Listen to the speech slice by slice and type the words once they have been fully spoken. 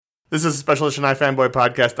This is a special edition iFanboy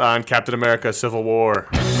podcast on Captain America: Civil War.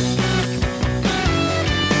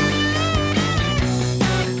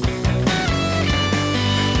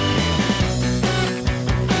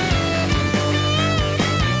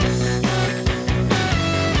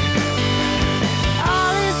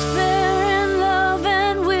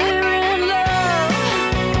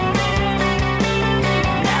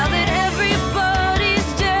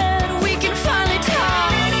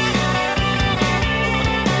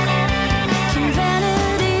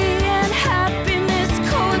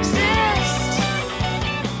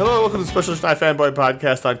 Welcome to the Special Edition iFanboy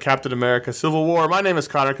podcast on Captain America: Civil War. My name is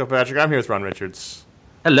Conor Kilpatrick. I'm here with Ron Richards.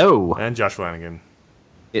 Hello. And Josh Flanagan.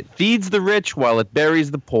 It feeds the rich while it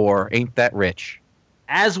buries the poor. Ain't that rich?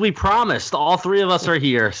 As we promised, all three of us are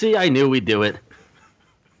here. See, I knew we'd do it.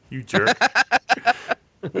 You jerk. So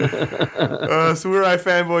we're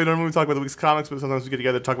iFanboy. Normally we talk about the week's comics, but sometimes we get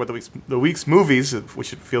together to talk about the week's movies,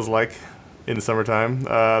 which it feels like in the summertime.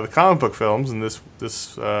 The comic book films, and this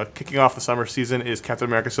kicking off the summer season is Captain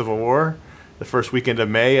America: Civil War, the first weekend of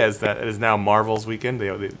May, as that is now Marvel's weekend.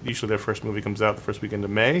 They usually their first movie comes out the first weekend of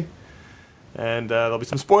May, and there'll be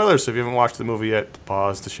some spoilers. So if you haven't watched the movie yet,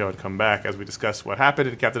 pause the show and come back as we discuss what happened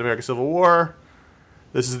in Captain America: Civil War.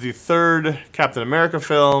 This is the third Captain America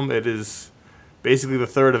film. It is basically the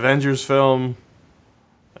third Avengers film,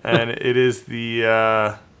 and it is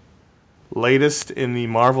the latest in the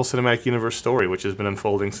Marvel Cinematic Universe story, which has been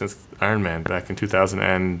unfolding since Iron Man back in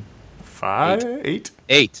 2005? Eight.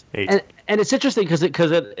 And it's interesting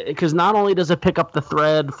because not only does it pick up the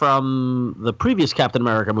thread from the previous Captain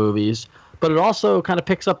America movies, but it also kind of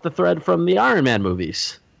picks up the thread from the Iron Man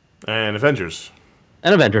movies. And Avengers.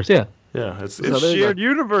 Yeah. Yeah, it's shared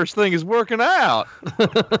universe thing is working out.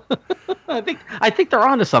 I think they're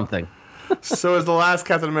onto something. So as the last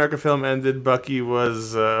Captain America film ended, Bucky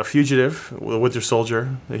was a fugitive, the Winter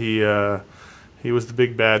Soldier. He was the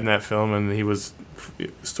big bad in that film, and he was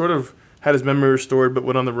sort of had his memory restored, but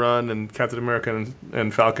went on the run. And Captain America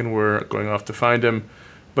and Falcon were going off to find him,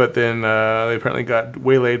 but then they apparently got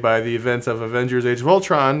waylaid by the events of Avengers: Age of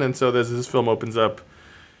Ultron. And so as this film opens up,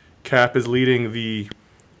 Cap is leading the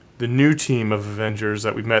new team of Avengers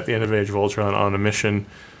that we met at the end of Age of Ultron on a mission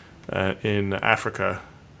in Africa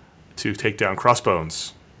to take down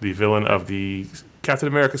Crossbones, the villain of the Captain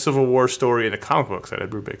America Civil War story in the comic books that Ed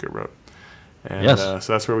Brubaker wrote. And yes.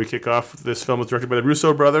 So that's where we kick off. This film was directed by the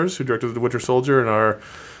Russo brothers, who directed The Winter Soldier and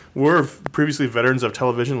were previously veterans of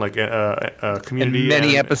television, like Community. And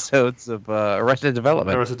many episodes of Arrested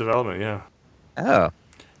Development. Arrested Development, yeah. Oh.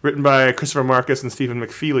 Written by Christopher Marcus and Stephen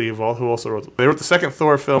McFeely, who also wrote. They wrote the second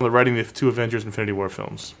Thor film. They're writing the two Avengers Infinity War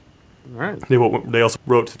films. All right. They also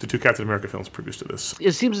wrote the two Captain America films previous to this.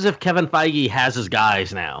 It seems as if Kevin Feige has his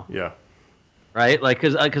guys now. Yeah. Right, like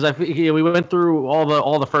because we went through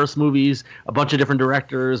all the first movies, a bunch of different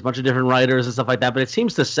directors, a bunch of different writers and stuff like that, but it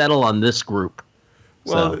seems to settle on this group.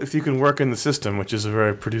 Well, if you can work in the system, which is a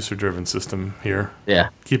very producer-driven system here, yeah,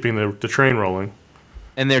 keeping the train rolling.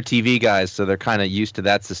 And they're TV guys, so they're kind of used to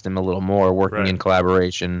that system a little more, working in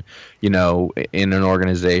collaboration, in an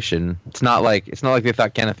organization. It's not like they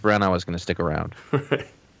thought Kenneth Branagh was going to stick around. Right.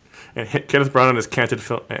 And Kenneth Branagh and his canted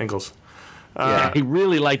angles. Yeah, he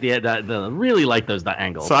really liked those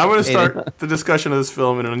angles. So I'm going to start the discussion of this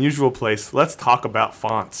film in an unusual place. Let's talk about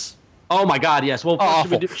fonts. Oh my God, yes. Well,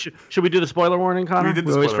 should we do the spoiler warning, Connor? We did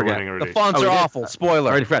the spoiler warning already. The fonts are awful.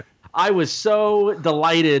 Spoiler. Already forgot. I was so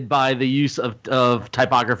delighted by the use of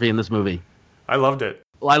typography in this movie. I loved it.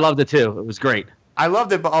 Well, I loved it too. It was great. I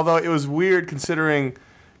loved it, but although it was weird considering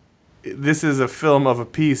this is a film of a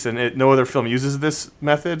piece and no other film uses this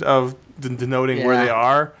method of denoting where they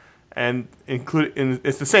are, and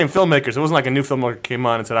it's the same filmmakers. It wasn't like a new filmmaker came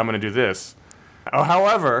on and said, I'm going to do this.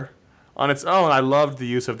 However, on its own, I loved the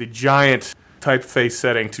use of the giant typeface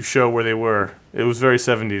setting to show where they were. It was very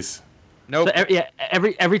 70s. Nope. So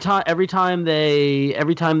every time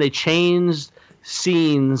they changed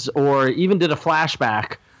scenes or even did a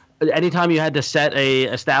flashback, anytime you had to set a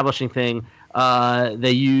establishing thing,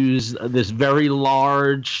 they use this very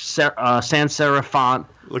large sans serif font,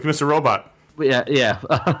 like Mr. Robot. Yeah,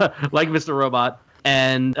 like Mr. Robot.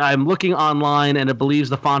 And I'm looking online, and it believes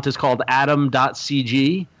the font is called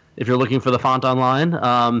Atom.cg. If you're looking for the font online,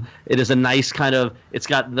 it is a nice kind of. It's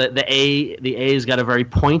got the A's got a very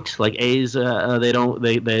point, like A's. There are no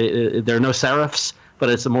serifs, but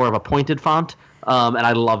it's more of a pointed font. And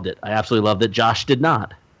I loved it. I absolutely loved it. Josh did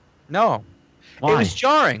not. No, why? It was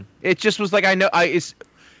jarring. It just was like I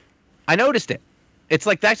noticed it. It's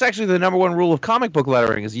like that's actually the number one rule of comic book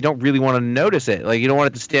lettering is you don't really want to notice it. Like you don't want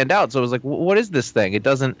it to stand out. So it was like, what is this thing? It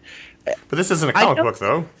doesn't. But this isn't a comic book,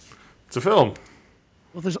 though. It's a film.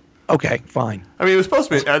 Well, there's Okay, fine. I mean, it was supposed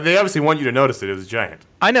to be. They obviously want you to notice it. It was giant.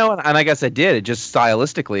 I know, and I guess I did. It just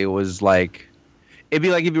stylistically, it was like, it'd be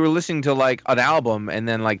like if you were listening to like an album, and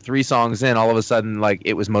then like 3 songs in, all of a sudden, like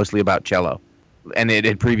it was mostly about cello, and it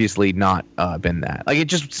had previously not been that. Like it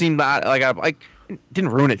just seemed like it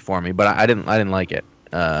didn't ruin it for me, but I didn't like it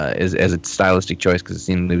as a stylistic choice because it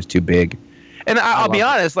seemed it was too big. And I'll be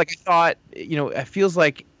honest, like I thought, it feels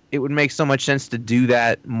like it would make so much sense to do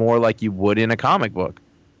that more like you would in a comic book.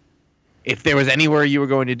 If there was anywhere you were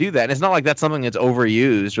going to do that, and it's not like that's something that's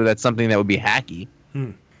overused or that's something that would be hacky.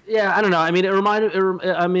 Yeah, I don't know. I mean,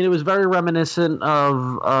 it was very reminiscent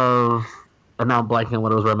of. Now I'm blanking on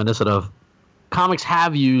what it was reminiscent of. Comics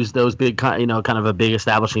have used those big, kind of a big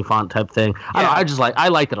establishing font type thing. Yeah. I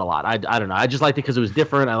liked it a lot. I don't know. I just liked it because it was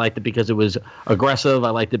different. I liked it because it was aggressive.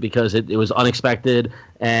 I liked it because it was unexpected.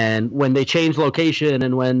 And when they changed location,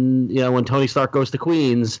 and when Tony Stark goes to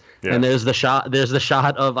Queens, and there's the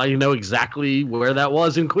shot of I know exactly where that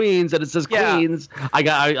was in Queens, and it says Queens.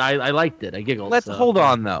 I liked it. I giggled. Let's hold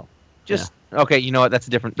on though. Okay. You know what? That's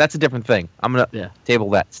a different thing. I'm gonna table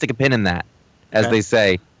that. Stick a pin in that, as they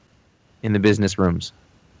say in the business rooms.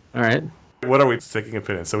 All right. What are we sticking a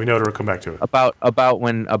pin in? So we know to come back to it. About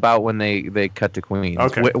when they cut to Queens.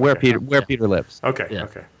 Okay. Where Peter lives. Okay. Yeah.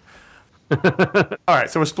 Okay. All right.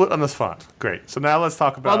 So we're split on this font. Great. So now let's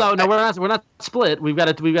talk about. Well, no, we're not split. We've got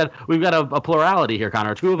a plurality here,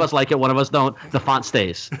 Connor. 2 of us like it. 1 of us don't. The font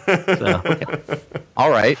stays. So.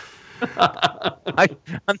 All right.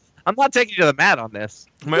 I'm not taking you to the mat on this.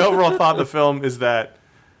 My overall thought of the film is that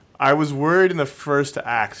I was worried in the first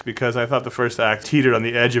act because I thought the first act teetered on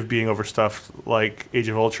the edge of being overstuffed like Age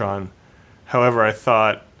of Ultron. However, I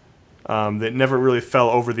thought that never really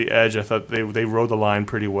fell over the edge. I thought they rode the line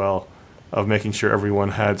pretty well of making sure everyone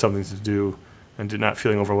had something to do and did not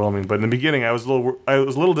feeling overwhelming. But in the beginning, I was a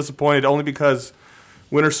little disappointed only because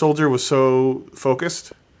Winter Soldier was so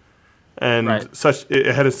focused. And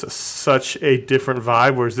it had such a different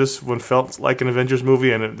vibe, whereas this one felt like an Avengers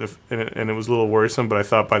movie, and it was a little worrisome. But I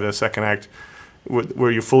thought by the second act,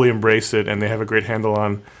 where you fully embrace it, and they have a great handle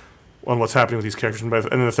on what's happening with these characters, and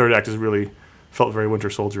then the third act is really felt very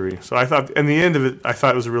Winter Soldier-y. So I thought, in the end of it, I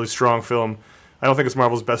thought it was a really strong film. I don't think it's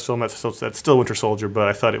Marvel's best film. That's still Winter Soldier, but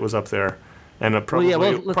I thought it was up there, and probably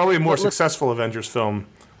a more successful Avengers film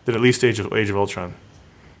than at least Age of Ultron.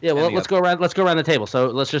 Yeah, well, let's go around the table. So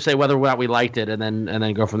let's just say whether or not we liked it, and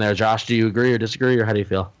then go from there. Josh, do you agree or disagree, or how do you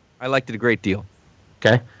feel? I liked it a great deal.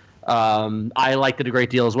 Okay. I liked it a great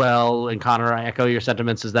deal as well. And Connor, I echo your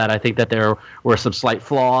sentiments. Is that I think that there were some slight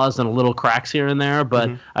flaws and little cracks here and there, but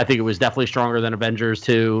I think it was definitely stronger than Avengers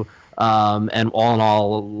 2. And all in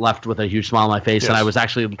all, left with a huge smile on my face. Yes. And I was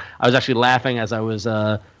actually laughing as I was.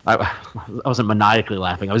 I wasn't maniacally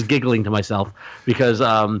laughing. I was giggling to myself because,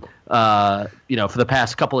 for the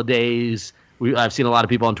past couple of days, I've seen a lot of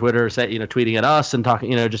people on Twitter say, tweeting at us and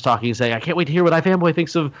talking, just talking and saying, I can't wait to hear what iFanboy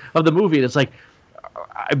thinks of the movie. And it's like,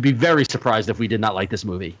 I'd be very surprised if we did not like this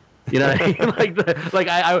movie. You know what I mean?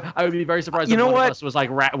 I would be very surprised if one of us was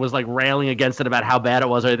like railing against it about how bad it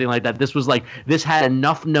was or anything like that. This had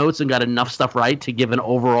enough notes and got enough stuff right to give an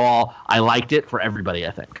overall I liked it for everybody,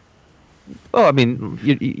 I think. Well, I mean,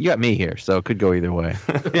 you got me here, so it could go either way.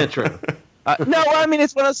 Yeah, true. No, I mean,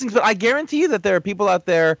 it's one of those things, but I guarantee you that there are people out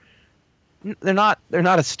there, they're not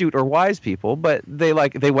astute or wise people, but they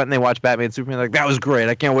went and they watched Batman and Superman, like, that was great.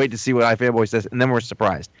 I can't wait to see what iFanboy says, and then we're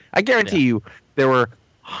surprised. I guarantee you there were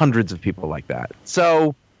hundreds of people like that.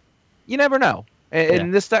 So you never know.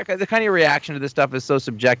 And this stuff, the kind of reaction to this stuff is so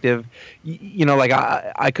subjective. Like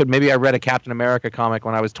I read a Captain America comic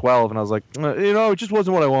when I was 12, and I was like, it just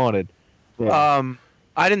wasn't what I wanted. Yeah.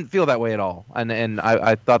 I didn't feel that way at all, and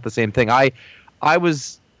I thought the same thing. I'm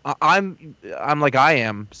like I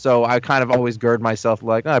am, so I kind of always gird myself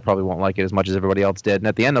like I probably won't like it as much as everybody else did. And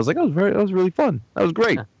at the end, I was like, that was really fun. That was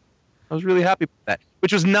great. I was really happy with that,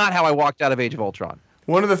 which was not how I walked out of Age of Ultron.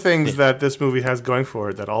 One of the things that this movie has going for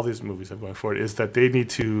it, that all these movies have going for it, is that they need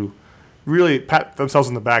to really pat themselves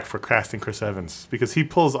on the back for casting Chris Evans, because he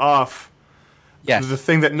pulls off the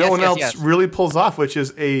thing that no one else really pulls off, which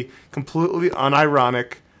is a completely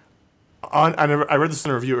unironic, I read this in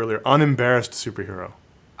a review earlier, unembarrassed superhero.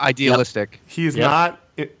 Idealistic. Yep. He is not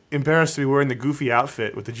embarrassed to be wearing the goofy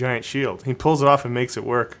outfit with the giant shield. He pulls it off and makes it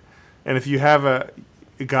work. And if you have a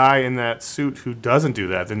guy in that suit who doesn't do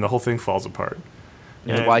that, then the whole thing falls apart.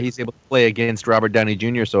 And why he's able to play against Robert Downey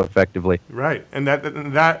Jr. so effectively. Right, and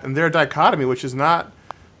their dichotomy, which is not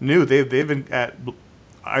new. They've been at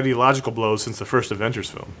ideological blows since the first Avengers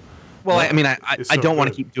film. Well, I mean, I don't want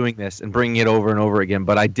to keep doing this and bringing it over and over again,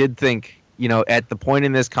 but I did think, at the point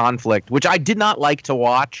in this conflict, which I did not like to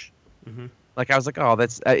watch, Like I was like, oh,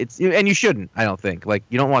 that's it's, and you shouldn't. I don't think like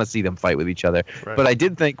you don't want to see them fight with each other. Right. But I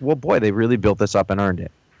did think, well, boy, they really built this up and earned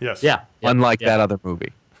it. Yes. Yeah. Unlike that other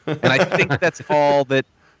movie, and I think that's all that.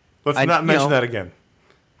 Let's not mention that again.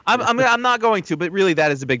 I'm not going to, but really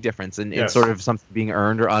that is a big difference in sort of something being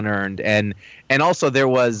earned or unearned, and also there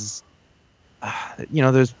was,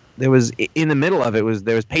 there was in the middle of it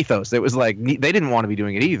there was pathos. It was like they didn't want to be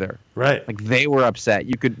doing it either. Right. Like they were upset.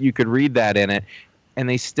 You could read that in it. And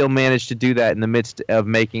they still managed to do that in the midst of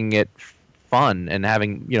making it fun and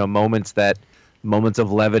having moments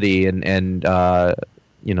of levity and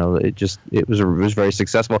it was very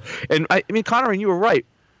successful. And I mean, Conor, and you were right.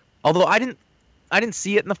 Although I didn't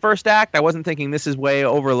see it in the first act. I wasn't thinking this is way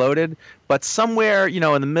overloaded. But somewhere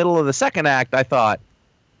in the middle of the second act, I thought,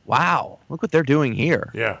 wow, look what they're doing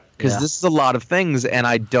here. Yeah. Because this is a lot of things, and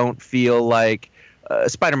I don't feel like.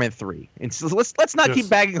 Spider-Man 3. And so let's not keep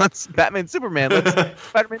bagging on Batman Superman.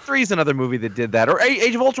 Spider-Man 3 is another movie that did that. Or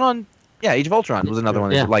Age of Ultron. Yeah, Age of Ultron was another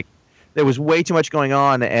one. Yeah. Like there was way too much going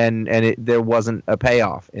on, and there wasn't a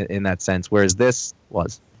payoff in that sense. Whereas this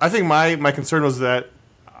was. I think my concern was that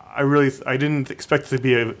I didn't expect it to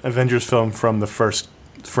be an Avengers film from the first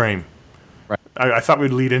frame. Right. I thought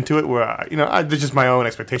we'd lead into it where just my own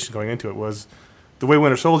expectation going into it was the way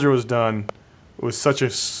Winter Soldier was done. It was such a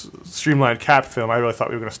streamlined Cap film. I really thought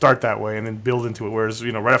we were going to start that way and then build into it. Whereas,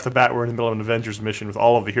 right off the bat, we're in the middle of an Avengers mission with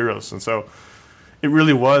all of the heroes, and so it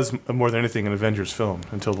really was more than anything an Avengers film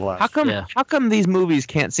until the last. How come these movies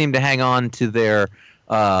can't seem to hang on to their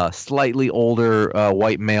slightly older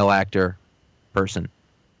white male actor person?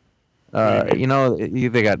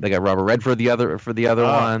 They got Robert Redford for the other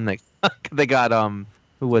one. They got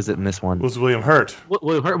who was it in this one? It was William Hurt.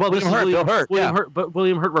 William Hurt. Well, William Hurt, but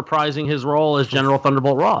William Hurt reprising his role as General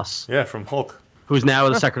Thunderbolt Ross. Yeah, from Hulk. Who's now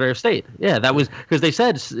the Secretary of State. Yeah, that was because they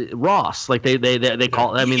said Ross. Like they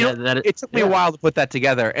call. I mean, it took me a while to put that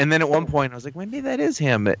together, and then at one point I was like, maybe that is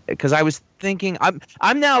him, because I was thinking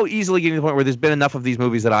I'm now easily getting to the point where there's been enough of these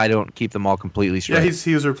movies that I don't keep them all completely straight. Yeah,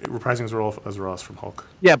 he was reprising his role as Ross from Hulk.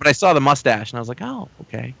 Yeah, but I saw the mustache and I was like, oh,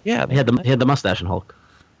 okay, yeah. He had the mustache in Hulk.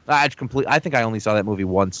 I think I only saw that movie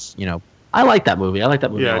once. I like that movie. I like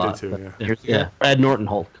that movie a lot. Yeah, I did too. Yeah. Ed Norton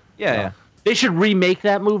Hulk. Yeah. They should remake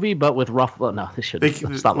that movie, but with rough. No, they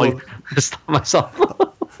shouldn't. Stop myself.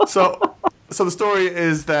 So the story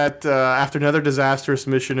is that after another disastrous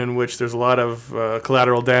mission in which there's a lot of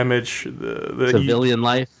collateral damage, the civilian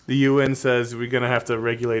life, the UN says we're going to have to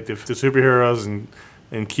regulate the superheroes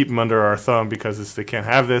and keep them under our thumb because they can't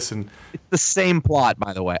have this. And it's the same plot,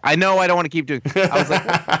 by the way. I know I don't want to keep doing. I was like,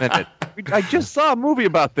 wait a minute. I just saw a movie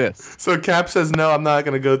about this. So Cap says, no, I'm not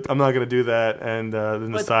going to do that. And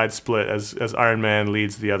then the sides split as Iron Man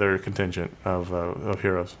leads the other contingent of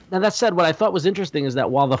heroes. Now, that said, what I thought was interesting is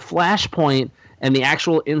that while the Flashpoint and the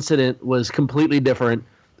actual incident was completely different,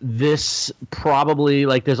 this probably,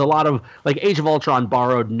 there's a lot of, Age of Ultron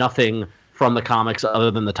borrowed nothing from the comics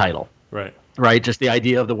other than the title. Right, just the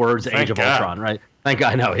idea of the words Age of Ultron, right? Thank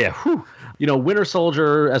God, I know, yeah. Whew. Winter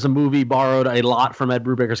Soldier as a movie borrowed a lot from Ed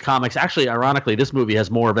Brubaker's comics. Actually, ironically, this movie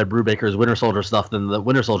has more of Ed Brubaker's Winter Soldier stuff than the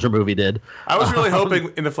Winter Soldier movie did. I was really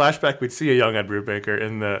hoping in the flashback we'd see a young Ed Brubaker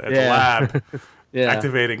at the lab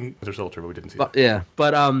activating Winter Soldier, but we didn't see that. Yeah,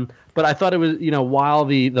 but I thought it was, while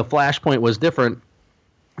the Flashpoint was different,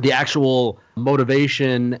 the actual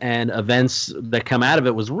motivation and events that come out of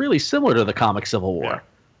it was really similar to the comic Civil War. Yeah.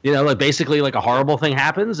 Basically a horrible thing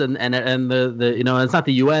happens and the it's not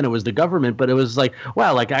the UN, it was the government, but it was I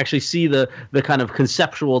actually see the kind of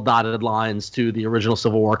conceptual dotted lines to the original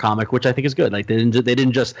Civil War comic, which I think is good. They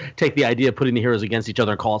didn't just take the idea of putting the heroes against each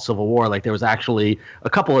other and call it Civil War. There was actually a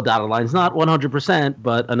couple of dotted lines, not 100%,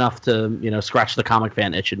 but enough to scratch the comic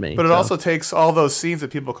fan itch in me. But it also takes all those scenes that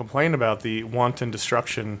people complain about, the wanton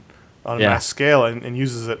destruction on a mass scale, and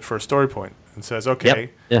uses it for a story point and says, okay,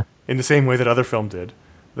 in the same way that other film did.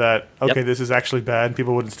 That this is actually bad and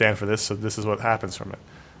people wouldn't stand for this, so this is what happens from it,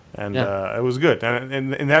 and it was good.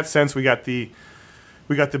 And in that sense, we got the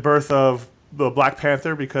birth of the Black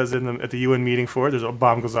Panther, because at the UN meeting for it, there's a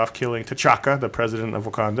bomb goes off killing T'Chaka, the president of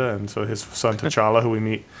Wakanda, and so his son T'Challa, who we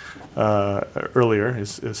meet earlier,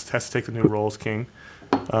 has to take the new role as king.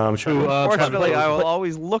 Unfortunately, I will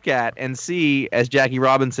always look at and see as Jackie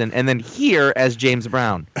Robinson, and then hear as James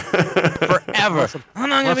Brown forever. I'm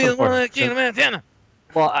not gonna be the one that King of Montana.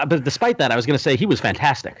 Well, but despite that, I was going to say he was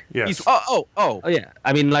fantastic. Yes. Oh, yeah.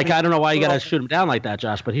 I mean, I don't know why you got to shoot him down like that,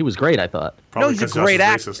 Josh, but he was great, I thought. Probably he's a great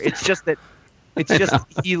actor. It's just that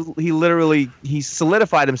he literally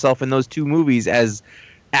solidified himself in those two movies as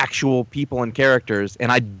actual people and characters,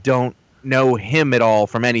 and I don't know him at all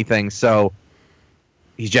from anything. So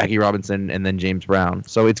Jackie Robinson and then James Brown.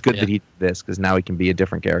 So it's good that he did this because now he can be a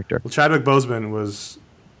different character. Well, Chadwick Boseman was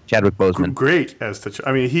great as T'Challa.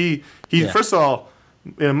 I mean, he first of all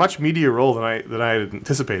in a much meatier role than I had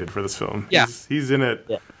anticipated for this film. Yeah, he's in it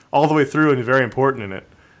all the way through and very important in it.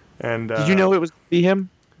 And did you know it was gonna be him?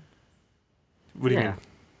 What do you mean?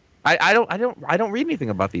 I don't read anything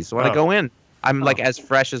about these. So when I go in, I'm like as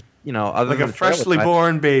fresh as other like than a freshly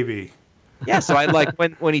born baby. Yeah, so I like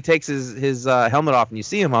when he takes his helmet off and you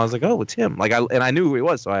see him, I was like, oh, it's him. Like I knew who he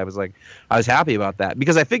was, so I was happy about that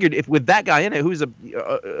because I figured if with that guy in it, who's a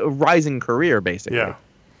rising career basically.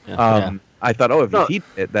 Yeah. I thought, if he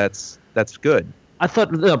did it, that's good. I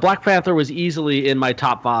thought Black Panther was easily in my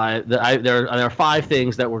top 5. There are 5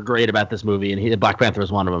 things that were great about this movie, and Black Panther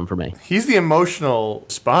was one of them for me. He's the emotional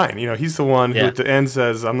spine. He's the one who at the end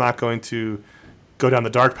says, "I'm not going to go down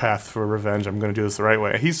the dark path for revenge. I'm going to do this the right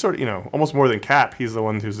way." He's sort of, almost more than Cap. He's the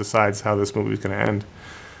one who decides how this movie is going to end.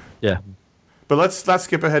 Yeah. But let's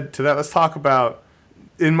skip ahead to that. Let's talk about.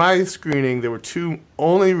 In my screening, there were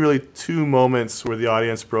only two moments where the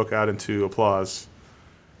audience broke out into applause.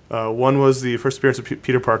 One was the first appearance of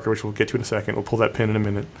Peter Parker, which we'll get to in a second. We'll pull that pin in a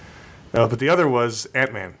minute. But the other was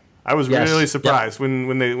Ant-Man. I was really surprised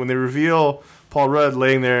when they reveal Paul Rudd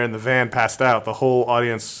laying there in the van, passed out. The whole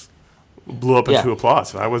audience blew up into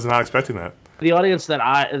applause. I was not expecting that. The audience that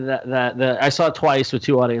I saw it twice with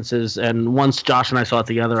 2 audiences, and once Josh and I saw it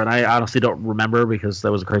together, and I honestly don't remember because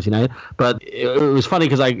that was a crazy night. But it was funny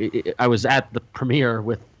because I was at the premiere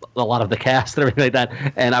with a lot of the cast and everything like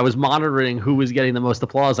that, and I was monitoring who was getting the most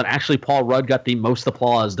applause, and actually Paul Rudd got the most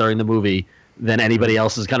applause during the movie than anybody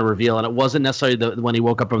else's kind of reveal, and it wasn't necessarily when he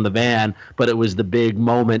woke up from the van, but it was the big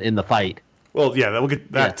moment in the fight. Well, yeah, we'll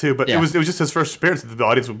get that too, but it was just his first appearance that the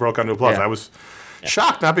audience broke out into applause. I was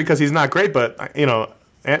shocked, not because he's not great, but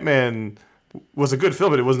Ant-Man was a good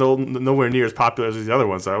film, but it was nowhere near as popular as the other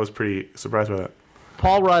ones, so I was pretty surprised by that.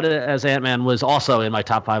 Paul Rudd as Ant-Man was also in my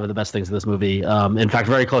top 5 of the best things in this movie. In fact,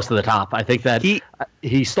 very close to the top. I think that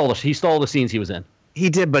he stole the scenes he was in. He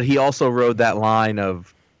did, but he also rode that line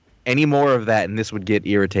of any more of that, and this would get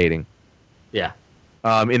irritating. Yeah.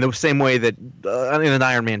 In the same way that in an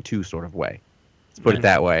Iron Man 2 sort of way. Let's put it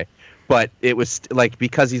that way. But it was like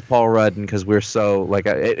because he's Paul Rudd and because we're so like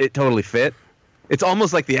it totally fit. It's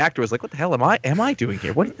almost like the actor was like, "What the hell am I doing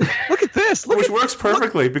here? What? Look at this!" Which works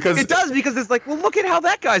perfectly because it does because it's like, well, look at how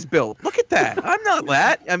that guy's built. Look at that. I'm not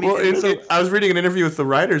that. I mean, I was reading an interview with the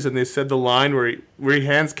writers and they said the line where he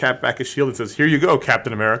hands Cap back his shield and says, "Here you go,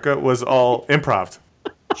 Captain America," was all improv.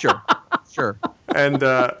 Sure. And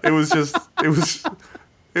it was just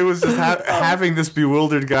having this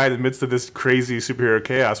bewildered guy in the midst of this crazy superhero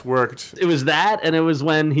chaos worked. It was that, and it was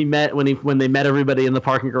when they met everybody in the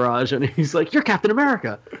parking garage, and he's like, "You're Captain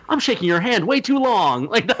America. I'm shaking your hand way too long."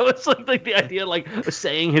 Like that was like the idea, like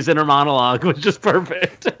saying his inner monologue was just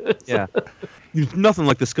perfect. Yeah. Nothing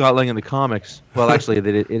like the Scott Lang in the comics. Well, actually,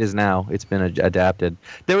 it is now. It's been adapted.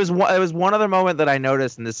 There was one other moment that I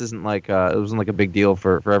noticed, and this isn't like it wasn't like a big deal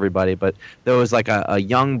for everybody, but there was like a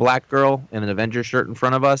young black girl in an Avengers shirt in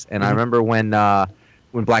front of us, and I remember when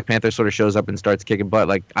Black Panther sort of shows up and starts kicking butt,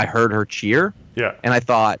 like I heard her cheer, and I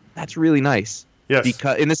thought that's really nice. Yes.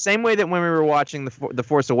 Because in the same way that when we were watching the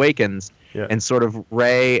Force Awakens, and sort of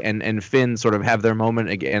Rey and Finn sort of have their moment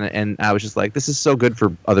again, and I was just like, this is so good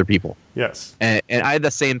for other people. Yes. And I had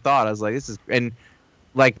the same thought. I was like, this is, and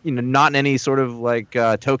like, not in any sort of like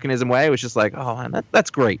tokenism way. It was just like, oh, man, that's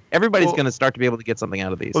great. Everybody's going to start to be able to get something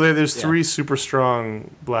out of these. Well, there's 3 super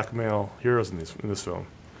strong black male heroes in this film.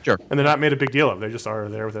 Sure. And they're not made a big deal of. They just are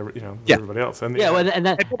there with everybody else. And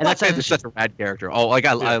Black Panther's such a rad character. Oh, like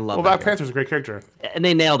I love. Well, Black Panther's a great character. And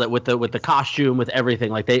they nailed it with the costume, with everything.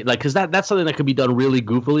 Like because that's something that could be done really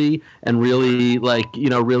goofily and really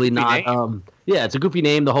really not. Yeah, it's a goofy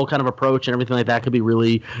name. The whole kind of approach and everything like that could be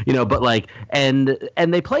really, but like, and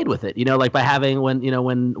they played with it, like by having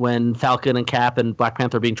when Falcon and Cap and Black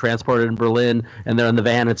Panther are being transported in Berlin and they're in the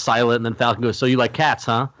van, it's silent, and then Falcon goes, "So you like cats,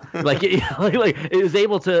 huh?" like it was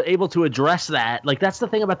able to address that. Like that's the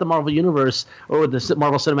thing about the Marvel universe or the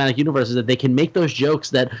Marvel Cinematic Universe is that they can make those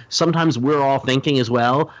jokes that sometimes we're all thinking as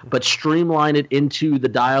well, but streamline it into the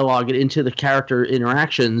dialogue and into the character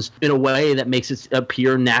interactions in a way that makes it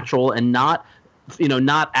appear natural and not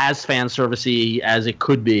as fan servicey as it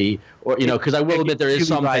could be, or because I will admit there is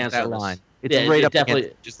some fan service. It's right up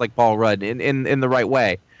against just like Paul Rudd in the right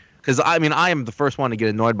way. Because I mean, I am the first one to get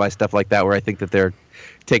annoyed by stuff like that, where I think that they're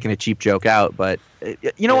taking a cheap joke out. But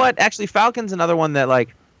you know what? Actually, Falcon's another one that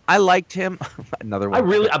like I liked him. Another one.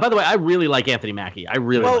 By the way, I really like Anthony Mackie. I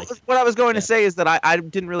really like him. What I was going to say is that I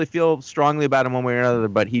didn't really feel strongly about him one way or another,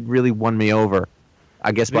 but he really won me over.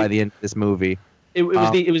 I guess by the end of this movie. It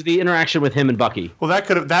was the interaction with him and Bucky. Well,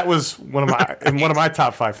 that was one of my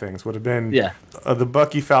top 5 things would have been the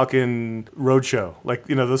Bucky Falcon roadshow. Like,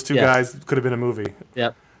 those two guys could have been a movie.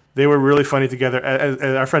 Yep. They were really funny together. As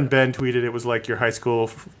our friend Ben tweeted, it was like your high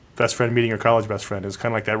school best friend meeting your college best friend. It was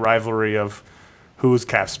kind of like that rivalry of who's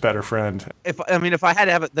Cap's better friend. If I had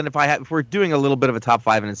to have it, then if we're doing a little bit of a top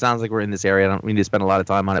 5, and it sounds like we're in this area, I don't mean to spend a lot of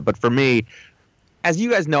time on it. But for me, as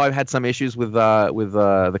you guys know, I've had some issues with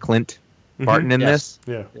the Clint Barton in this.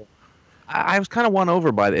 Yeah. I was kind of won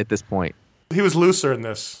over by it at this point. He was looser in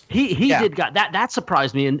this. He did that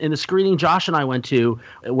surprised me in the screening Josh and I went to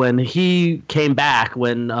when he came back.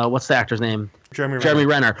 When what's the actor's name? Jeremy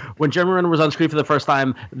Renner. When Jeremy Renner was on screen for the first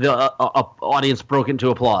time, the audience broke into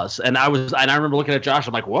applause, and I remember looking at Josh.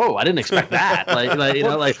 I'm like, whoa, I didn't expect that.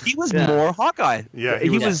 He was more Hawkeye. Yeah, he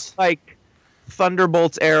was like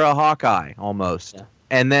Thunderbolts era Hawkeye almost. Yeah.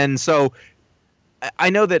 And then so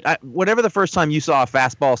I know that whatever the first time you saw a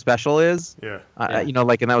fastball special is, and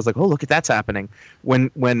I was like, oh, look at that's happening.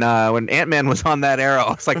 When Ant-Man was on that arrow,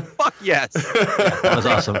 I was like, fuck yes. That was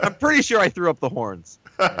awesome. I'm pretty sure I threw up the horns.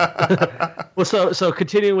 Well, so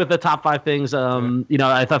continuing with the top 5 things,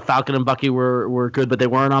 I thought Falcon and Bucky were good, but they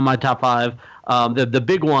weren't on my top 5. The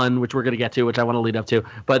big one, which we're going to get to, which I want to lead up to,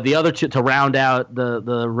 but the other two to round out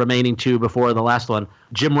the remaining 2 before the last one,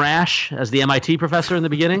 Jim Rash as the MIT professor in the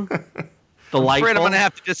beginning. Delightful. I'm afraid I'm going to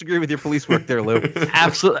have to disagree with your police work there, Lou.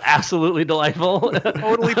 Absolutely delightful.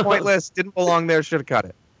 Totally pointless. Didn't belong there. Should have cut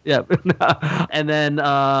it. Yeah. And then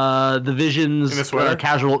the Visions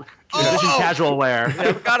casual. Casual wear.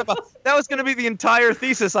 I forgot about that. Was going to be the entire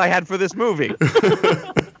thesis I had for this movie.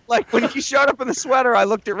 Like when he showed up in the sweater, I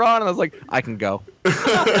looked at Ron and I was like, I can go. And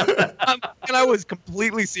I was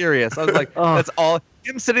completely serious. I was like, that's all.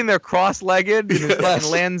 Him sitting there cross-legged in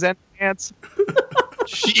his Land's End pants.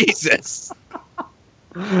 Jesus.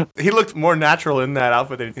 He looked more natural in that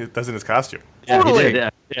outfit than he does in his costume. Yeah, totally. He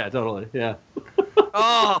did. Yeah, totally. Yeah.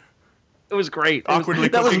 Oh, it was great. Awkwardly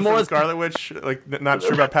cooking for the Scarlet Witch, like not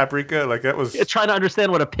sure about paprika. Like that was trying to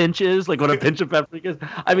understand what a pinch is, like what a pinch of paprika is.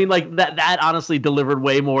 I mean, like that honestly delivered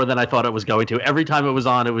way more than I thought it was going to. Every time it was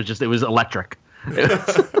on, it was electric.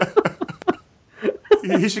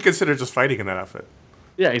 He should consider just fighting in that outfit.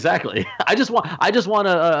 Yeah, exactly. I just want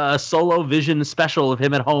a solo Vision special of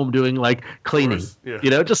him at home doing like cleaning.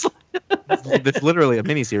 Yeah. Just there's literally a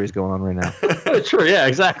miniseries going on right now. Sure, yeah,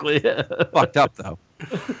 exactly. Fucked up though.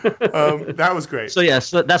 That was great. So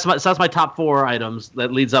yes, that's my top 4 items.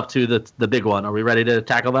 That leads up to the big one. Are we ready to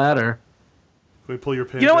tackle that, or? Can we pull your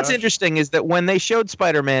pin? You know what's interesting is that when they showed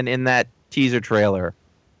Spider-Man in that teaser trailer,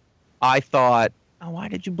 I thought, oh, why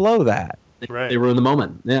did you blow that? They ruined the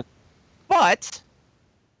moment. Yeah. But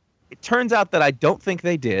it turns out that I don't think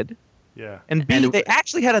they did. Yeah. And B, they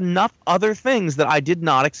actually had enough other things that I did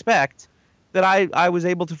not expect that I was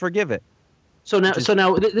able to forgive it. So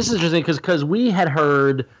now this is interesting because we had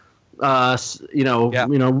heard, rumors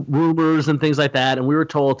and things like that, and we were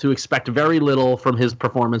told to expect very little from his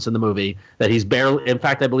performance in the movie. That he's barely. In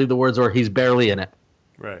fact, I believe the words were he's barely in it.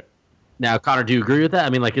 Right. Now, Connor, do you agree with that? I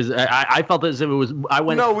mean, like, I felt as if it was.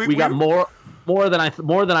 We got more than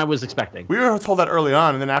I was expecting. We were told that early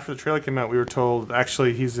on, and then after the trailer came out, we were told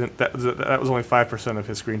actually he's in. That was only 5% of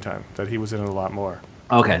his screen time. That he was in it a lot more.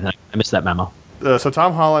 Okay, I missed that memo. So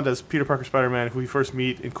Tom Holland as Peter Parker Spider-Man, who we first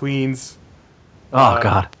meet in Queens. Oh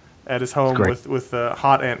God! At his home with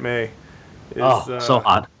hot Aunt May. So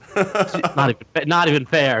hot. Not even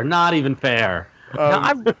fair. Not even fair. Now,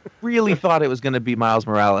 I really thought it was going to be Miles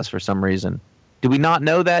Morales for some reason. Did we not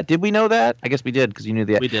know that? Did we know that? I guess we did because you knew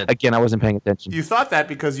that. We did. Again, I wasn't paying attention. You thought that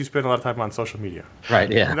because you spent a lot of time on social media.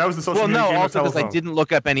 Right, yeah. And that was the social media game of also telephone. because I didn't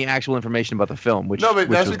look up any actual information about the film.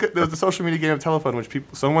 That's because there was the social media game of telephone, which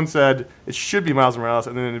someone said it should be Miles Morales,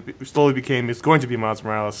 and then it slowly became it's going to be Miles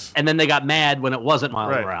Morales. And then they got mad when it wasn't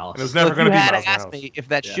Miles Morales. And it was never going to be Miles Morales. If you had asked me if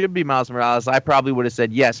that should be Miles Morales, I probably would have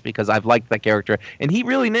said yes because I've liked that character. And he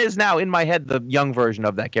really is now, in my head, the young version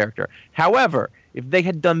of that character. However, if they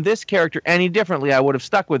had done this character any differently, I would have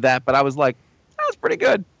stuck with that. But I was like, that was pretty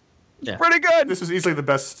good. It's pretty good. This was easily the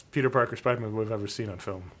best Peter Parker Spider-Man we've ever seen on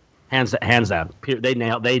film. Hands down. They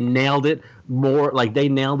nailed it more. Like they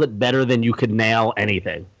nailed it better than you could nail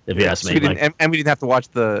anything. If you ask me. And we didn't have to watch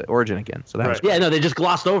the origin again. So that was yeah. No, they just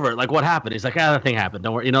glossed over it. Like what happened? He's like, that thing happened.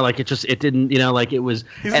 Don't worry. It didn't. Like it was.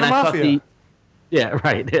 He's in the mafia. Yeah,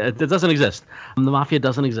 right. It doesn't exist. The mafia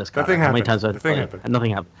doesn't exist. Nothing happened. How many times Nothing happened.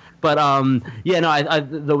 Nothing happened. But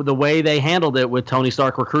the way they handled it with Tony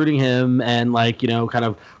Stark recruiting him and kind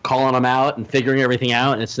of calling him out and figuring everything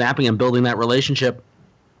out and snapping and building that relationship,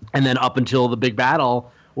 and then up until the big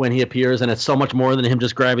battle when he appears and it's so much more than him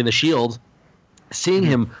just grabbing the shield seeing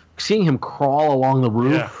him crawl along the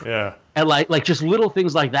roof. Yeah. And like just little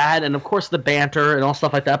things like that, and of course the banter and all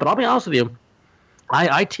stuff like that. But I'll be honest with you,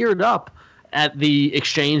 I teared up at the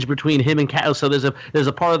exchange between him and Cap. So there's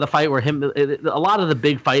a part of the fight where a lot of the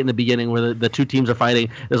big fight in the beginning where the two teams are fighting.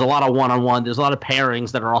 There's a lot of one-on-one. There's a lot of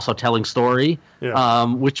pairings that are also telling story,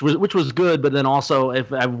 which was good. But then also,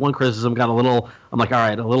 if I have one criticism, I'm like, all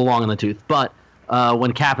right, a little long in the tooth. But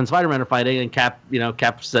when Cap and Spider-Man are fighting, and Cap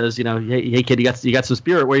says, hey kid, you got some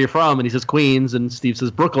spirit. Where you from? And he says Queens, and Steve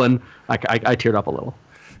says Brooklyn. I teared up a little.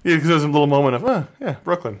 Yeah, because there was a little moment of,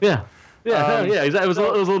 Brooklyn. Yeah. Yeah, exactly. It was a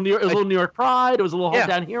little New York pride. It was a little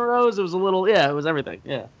Hometown Heroes. It was a little, it was everything.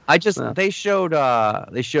 Yeah. They showed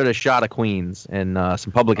a shot of Queens and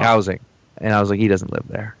some public housing, and I was like, he doesn't live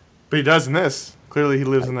there. But he does in this. Clearly, he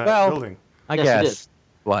lives in that building. I guess.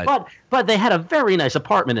 But they had a very nice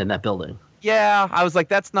apartment in that building. Yeah, I was like,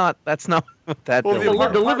 that's not what that. Well,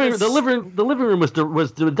 the living room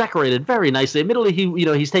was decorated very nicely. Admittedly,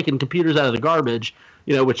 he's taking computers out of the garbage,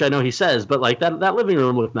 which I know he says, but like that living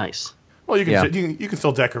room looked nice. Well, you can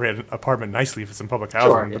still decorate an apartment nicely if it's in public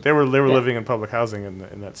housing, Sure, but they were living in public housing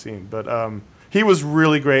in that scene. But he was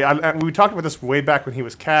really great. We talked about this way back when he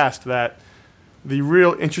was cast, that the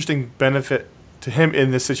real interesting benefit to him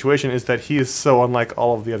in this situation is that he is so unlike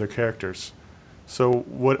all of the other characters. So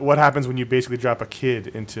what happens when you basically drop a kid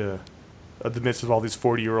into the midst of all these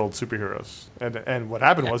 40-year-old superheroes? And what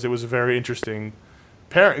happened was it was a very interesting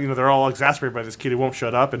pair. They're all exasperated by this kid who won't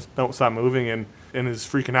shut up and don't stop moving and is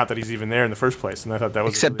freaking out that he's even there in the first place. And I thought that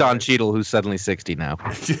was except Don Cheadle, who's suddenly 60 now.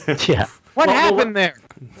 Yeah. What happened there?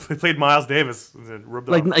 He played Miles Davis.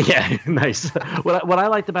 Nice. What I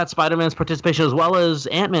liked about Spider-Man's participation, as well as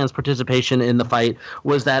Ant-Man's participation in the fight,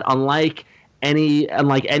 was that unlike any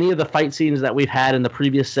of the fight scenes that we've had in the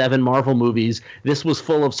previous 7 Marvel movies, this was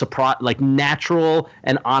full of natural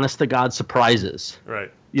and honest to God surprises.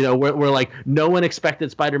 Right. Where like no one expected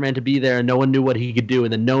Spider-Man to be there, and no one knew what he could do,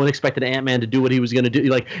 and then no one expected Ant-Man to do what he was going to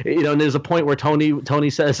do. And there's a point where Tony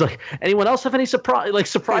says, like, anyone else have any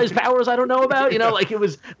surprise powers I don't know about? It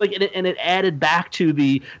was like, and it added back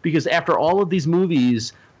to because after all of these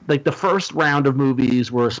movies, like the first round of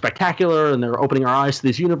movies were spectacular and they were opening our eyes to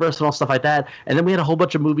this universe and all stuff like that. And then we had a whole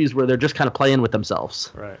bunch of movies where they're just kind of playing with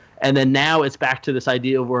themselves. Right. And then now it's back to this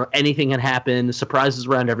idea of where anything can happen, surprises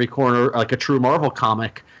around every corner, like a true Marvel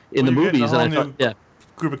comic in the movies. And I thought,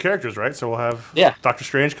 group of characters, right? So we'll have Doctor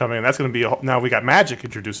Strange coming, and that's going to be now we got magic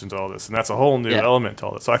introduced into all this, and that's a whole new element to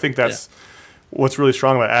all this. So I think that's what's really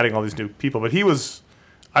strong about adding all these new people. But he was,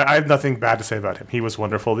 I have nothing bad to say about him. He was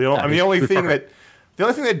wonderful. The only thing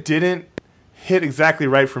that didn't hit exactly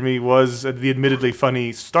right for me was the admittedly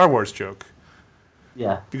funny Star Wars joke.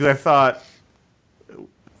 Yeah. Because I thought,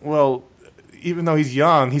 well, even though he's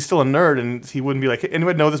young, he's still a nerd, and he wouldn't be like, hey,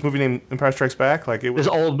 anyone know this movie named Empire Strikes Back? Like, it was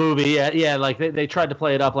this old movie, yeah. Like they tried to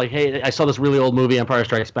play it up, like, hey, I saw this really old movie, Empire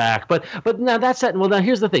Strikes Back. But now that's it. Well, now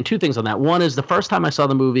here's the thing. 2 things on that. One is the first time I saw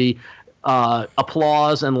the movie,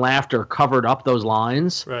 applause and laughter covered up those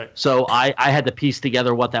lines. Right. So I had to piece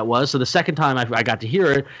together what that was. So the second time I got to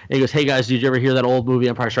hear it, and he goes, hey guys, did you ever hear that old movie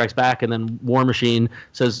Empire Strikes Back? And then War Machine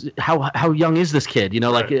says, how young is this kid?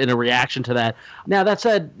 Like in a reaction to that. Now that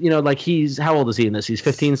said, like he's, how old is he in this? He's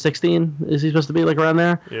 15, 16? Is he supposed to be like around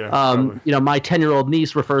there? Yeah. My 10-year-old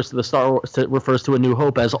niece refers to the Star Wars, refers to A New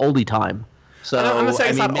Hope as oldie time. So I'm not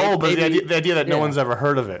saying it's not old, but the idea that no one's ever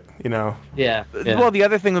heard of it, Yeah. Well, the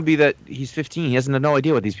other thing would be that he's 15. He has no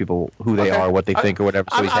idea what these people, who they are, what they think, or whatever.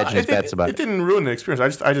 So he's hedging his bets about it. It didn't ruin the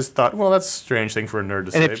experience. I just thought, well, that's a strange thing for a nerd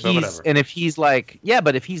to say, but whatever. And if he's like,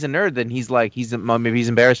 but if he's a nerd, then he's like, maybe he's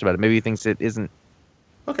embarrassed about it. Maybe he thinks it isn't.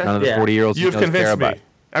 Okay. None of the 40-years You've convinced me.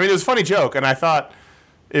 I mean, it was a funny joke, and I thought,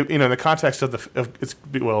 in the context of because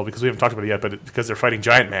we haven't talked about it yet, but because they're fighting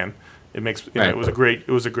Giant Man. It makes it was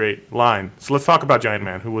a great line. So let's talk about Giant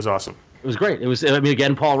Man, who was awesome. It was great. It was,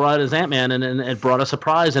 again, Paul Rudd as Ant-Man, and it brought a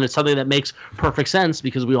surprise, and it's something that makes perfect sense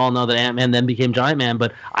because we all know that Ant-Man then became Giant Man,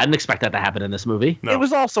 but I didn't expect that to happen in this movie. No. It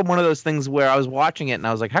was also one of those things where I was watching it and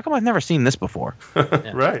I was like, how come I've never seen this before?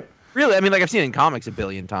 Right. Really? I mean, like I've seen it in comics a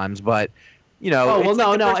billion times, but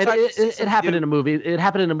It happened in a movie. It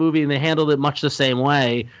happened in a movie, and they handled it much the same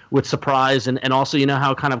way with surprise, and also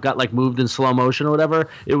how it kind of got like moved in slow motion or whatever.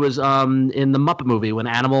 It was in the Muppet movie when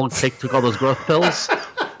Animal took all those growth pills.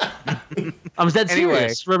 I was dead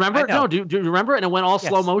serious. Remember? No, do you remember? And it went all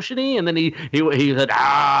slow motiony, and then he said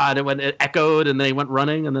and it echoed, and then he went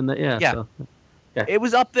running, and then So. It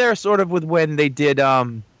was up there sort of with when they did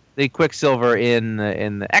the Quicksilver in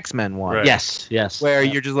the X-Men one. Right. Yes. Where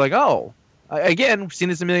you're just like, oh. Again, we've seen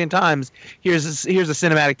this a million times. Here's a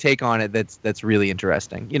cinematic take on it that's really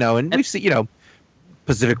interesting. And we've seen,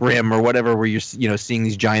 Pacific Rim or whatever, where you're seeing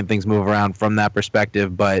these giant things move around from that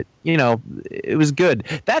perspective. But it was good.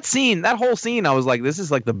 That whole scene, I was like, this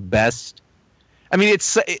is like the best. I mean,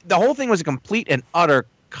 the whole thing was a complete and utter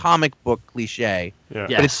comic book cliche. Yeah.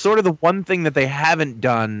 But it's sort of the one thing that they haven't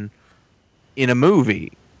done in a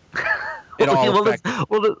movie. The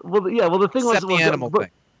thing was the animal thing.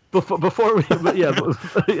 Before we,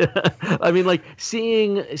 I mean, like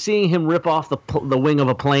seeing him rip off the wing of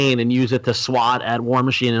a plane and use it to swat at War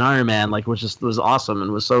Machine and Iron Man, like was awesome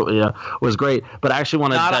and was great. But I actually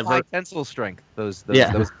want to divert. Not a high tensile strength. Those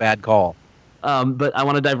bad call. But I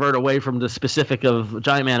want to divert away from the specific of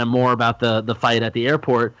Giant Man and more about the fight at the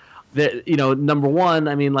airport. Number one,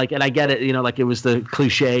 I mean, like, and I get it, like it was the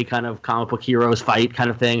cliche kind of comic book heroes fight kind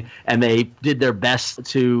of thing, and they did their best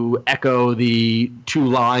to echo the two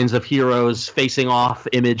lines of heroes facing off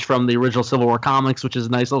image from the original Civil War comics, which is a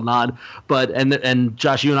nice little nod. But and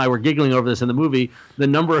Josh, you and I were giggling over this in the movie. The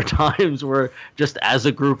number of times where just as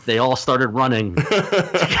a group they all started running, the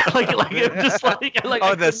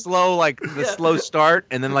slow start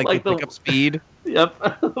and then they pick up speed. Yep,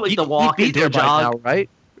 like the walk into a jog, now, right?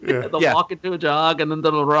 Yeah. Walk into a jog and then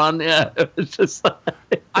the run. Yeah, it's just.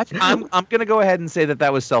 I'm gonna go ahead and say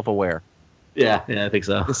that was self-aware. Yeah, I think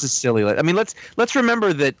so. This is silly. I mean, let's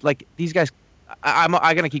remember that like these guys. I'm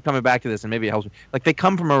gonna keep coming back to this, and maybe it helps me. Like they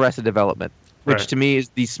come from Arrested Development, which to me is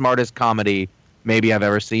the smartest comedy maybe I've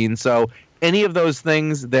ever seen. So any of those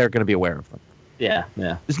things, they're gonna be aware of them. Yeah.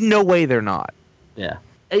 There's no way they're not. Yeah,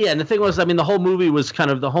 and the thing was, I mean, the whole movie was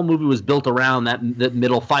built around that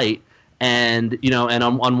middle fight. And and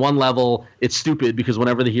on one level, it's stupid because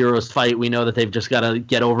whenever the heroes fight, we know that they've just got to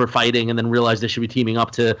get over fighting and then realize they should be teaming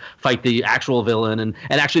up to fight the actual villain. And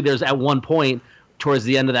actually, there's at one point towards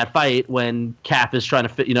the end of that fight when Cap is trying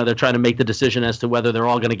to they're trying to make the decision as to whether they're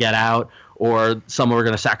all going to get out or some are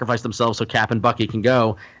going to sacrifice themselves so Cap and Bucky can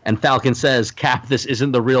go. And Falcon says, "Cap, this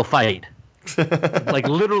isn't the real fight." Like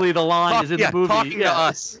literally the line is in the movie. Talking to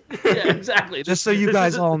us. Yeah, exactly. Just so you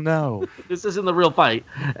guys all know. This isn't the real fight.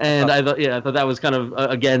 And I thought that was kind of,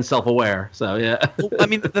 again, self-aware. So, yeah. I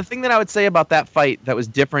mean, the thing that I would say about that fight that was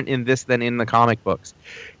different in this than in the comic books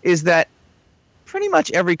is that pretty much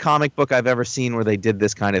every comic book I've ever seen where they did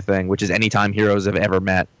this kind of thing, which is anytime heroes have ever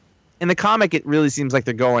met, in the comic it really seems like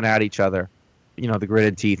they're going at each other. The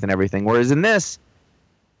gritted teeth and everything. Whereas in this,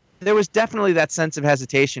 there was definitely that sense of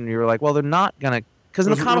hesitation. You were like, well, they're not gonna, because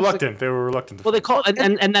in the comics, reluctant. They were reluctant. Well, they call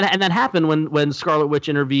and that happened when Scarlet Witch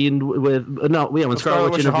intervened with when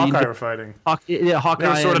Scarlet Witch intervened. And Hawkeye were fighting. Hawkeye. They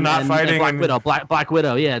were sort of not fighting. And Black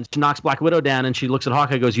Widow. Yeah, and she knocks Black Widow down, and she looks at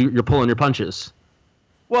Hawkeye, and goes, "You're pulling your punches."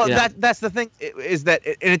 Well, that's the thing is that,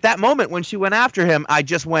 and at that moment when she went after him, I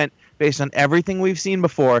just went based on everything we've seen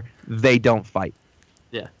before. They don't fight.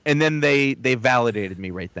 Yeah. And then they validated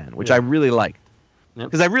me right then, which I really liked.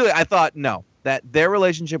 Because I thought that their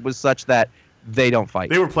relationship was such that they don't fight.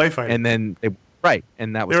 They were play fighting, and then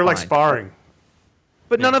and that was. They were fine. like sparring,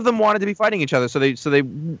 but none of them wanted to be fighting each other. So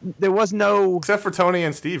there was no, except for Tony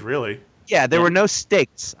and Steve, really. Yeah, there were no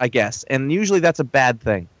stakes, I guess, and usually that's a bad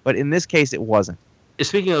thing. But in this case, it wasn't.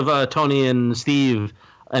 Speaking of Tony and Steve,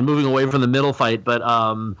 and moving away from the middle fight, but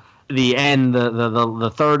the end,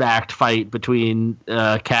 the third act fight between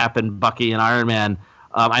Cap and Bucky and Iron Man.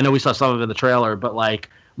 I know we saw some of it in the trailer, but like,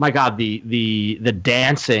 my God, the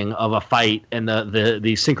dancing of a fight and the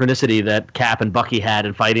synchronicity that Cap and Bucky had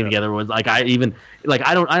in fighting together was like, I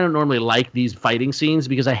don't normally like these fighting scenes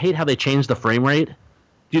because I hate how they change the frame rate.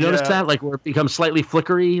 Do you notice that? Like, where it becomes slightly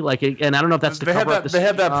flickery, and I don't know if that's they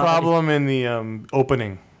had that problem in the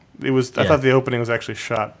opening. It was I thought the opening was actually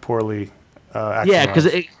shot poorly.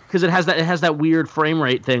 Because it has that weird frame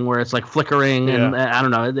rate thing where it's like flickering and I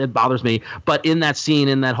don't know, it bothers me. But in that scene,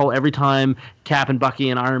 in that whole, every time Cap and Bucky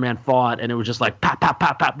and Iron Man fought, and it was just like pop, pop,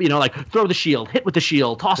 pop, pop, like throw the shield, hit with the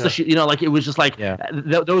shield, toss the shield, like it was just like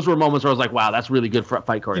those were moments where I was like, wow, that's really good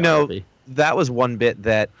fight choreography. That was one bit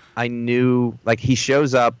that I knew, like he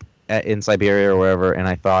shows up in Siberia or wherever, and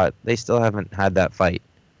I thought they still haven't had that fight.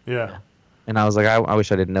 Yeah. And I was like, I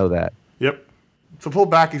wish I didn't know that. Yep. So pull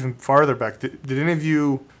back even farther back. Did any of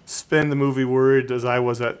you spend the movie worried as I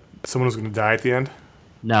was that someone was going to die at the end?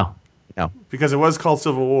 No. Because it was called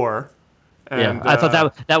Civil War. And, I thought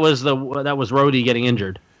that was Rhodey getting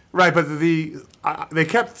injured. Right, but they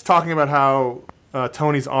kept talking about how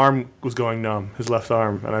Tony's arm was going numb, his left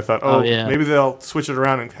arm, and I thought, maybe they'll switch it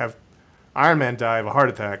around and have Iron Man die of a heart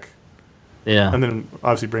attack. Yeah. And then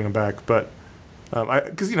obviously bring him back, but.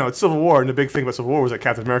 Because it's Civil War, and the big thing about Civil War was that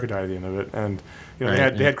Captain America died at the end of it, and they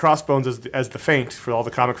had Crossbones as the feint for all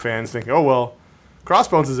the comic fans, thinking, oh well,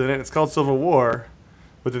 Crossbones is in it, it's called Civil War,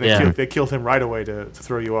 but then they killed him right away to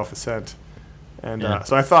throw you off the scent, And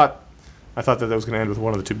so I thought that was going to end with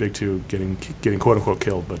one of the two big two getting quote unquote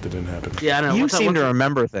killed, but that didn't happen. Yeah, I don't know. You seem to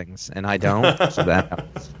remember things, and I don't. So that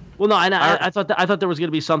happens. Well, no, I thought there was going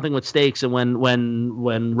to be something with stakes, and when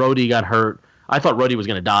Rhodey got hurt, I thought Rhodey was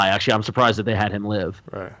going to die. Actually, I'm surprised that they had him live.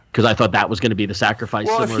 Right. Because I thought that was going to be the sacrifice.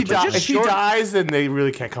 Well, if he dies, then they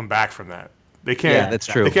really can't come back from that. They can't. Yeah, that's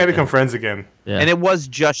true. They can't become friends again. Yeah. And it was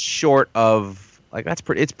just short of it's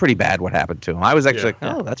pretty bad what happened to him. I was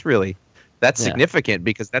actually that's significant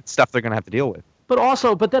because that's stuff they're going to have to deal with.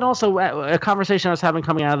 But then also a conversation I was having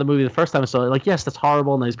coming out of the movie the first time I saw it, like, yes, that's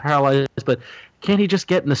horrible and he's paralyzed, but can't he just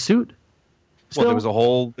get in the suit? Well, there was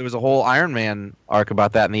a whole Iron Man arc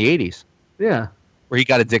about that in the 80s. Yeah. Where he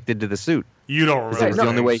got addicted to the suit. You don't remember. That was the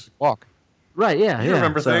only way he could walk. Right, yeah. You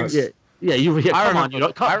remember things? Come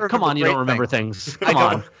on, you don't remember things. Come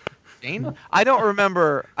on. Jane? I don't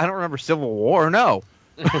remember Civil War, no.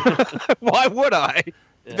 Why would I?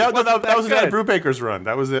 Yeah. That was Ed Brubaker's run.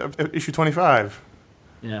 That was issue 25.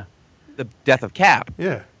 Yeah. The death of Cap.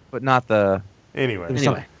 Yeah. But not the... Anyway.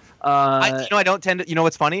 I don't tend to... You know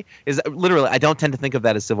what's funny? Is literally, I don't tend to think of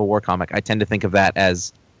that as Civil War comic. I tend to think of that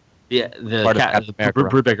as... Yeah, the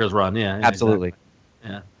Brubaker's run. Yeah, absolutely.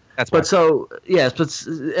 Exactly. Yeah. That's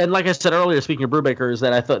and like I said earlier, speaking of Brubaker, is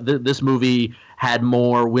that I thought this movie had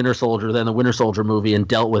more Winter Soldier than the Winter Soldier movie and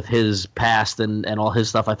dealt with his past and all his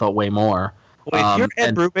stuff, I thought, way more. Well, if you're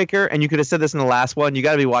Ed Brubaker, and you could have said this in the last one, you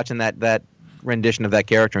got to be watching that rendition of that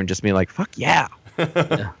character and just being like, fuck yeah.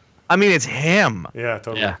 I mean, it's him. Yeah,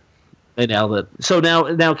 totally. Yeah. They nailed it. So now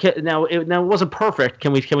it wasn't perfect.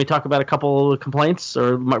 Can we talk about a couple of complaints,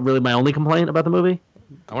 or really my only complaint about the movie?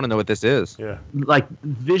 I want to know what this is. Yeah. Like,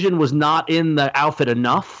 Vision was not in the outfit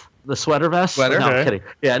enough. The sweater vest. Sweater? No, I'm kidding.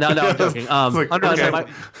 Yeah, no, I'm joking.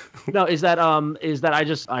 Is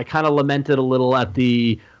that I kind of lamented a little at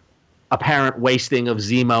the apparent wasting of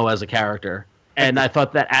Zemo as a character, and I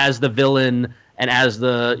thought that as the villain and as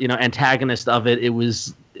the antagonist of it, it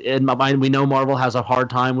was. In my mind, we know Marvel has a hard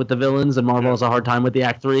time with the villains, and Marvel has a hard time with the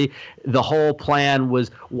Act 3. The whole plan was,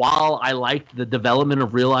 while I liked the development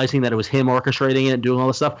of realizing that it was him orchestrating it and doing all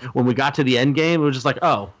this stuff, when we got to the end game, it was just like,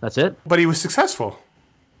 oh, that's it? But he was successful.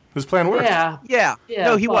 His plan worked. Yeah.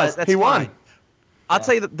 No, he was. That's he fine. won. I'll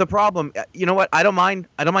tell you the problem. You know what? I don't mind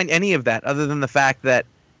any of that, other than the fact that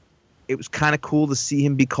it was kind of cool to see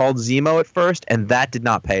him be called Zemo at first, and that did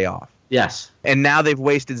not pay off. Yes. And now they've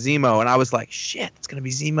wasted Zemo, and I was like, shit, it's going to be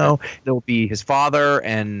Zemo. There will be his father,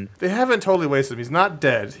 and... They haven't totally wasted him. He's not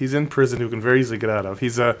dead. He's in prison who can very easily get out of. He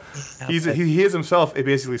is himself a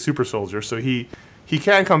basically super soldier, so he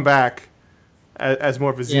can come back as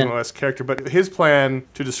more of a Zemo-esque character, but his plan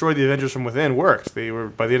to destroy the Avengers from within worked. They were,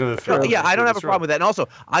 by the end of the film... I don't have a problem with that. And also,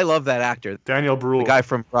 I love that actor. Daniel Bruhl. The guy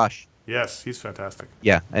from Rush. Yes, he's fantastic.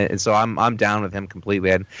 Yeah, and so I'm down with him completely,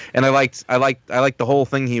 and I liked the whole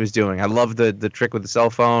thing he was doing. I love the trick with the cell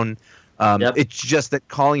phone. It's just that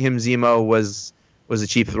calling him Zemo was a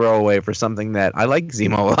cheap throwaway for something that I like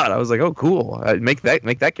Zemo a lot. I was like, oh, cool, make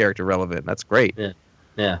that character relevant. That's great.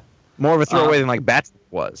 Yeah. More of a throwaway than like Bat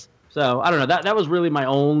was. So I don't know. That was really my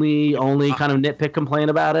only kind of nitpick complaint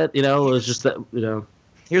about it. It was just that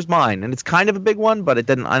Here's mine, and it's kind of a big one, but I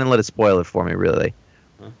didn't let it spoil it for me really.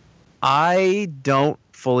 I don't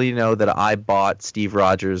fully know that I bought Steve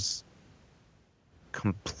Rogers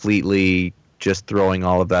completely just throwing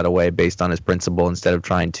all of that away based on his principle instead of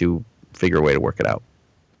trying to figure a way to work it out.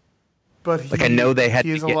 But I know they had.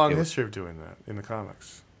 He has a long history of doing that in the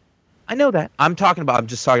comics. I know that. I'm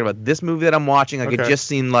just talking about this movie that I'm watching. Like it just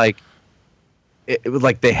seemed like it was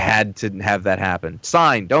like they had to have that happen.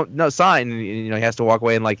 Sign. Sign. And, he has to walk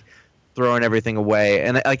away and like. Throwing everything away,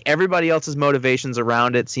 and like everybody else's motivations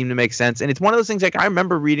around it seem to make sense. And it's one of those things like I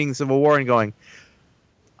remember reading Civil War and going,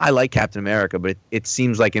 I like Captain America, but it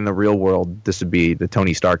seems like in the real world this would be the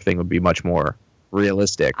Tony Stark thing would be much more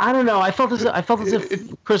realistic. I don't know. I felt as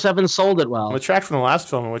if Chris Evans sold it well. The track from the last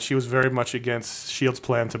film in which he was very much against S.H.I.E.L.D.'s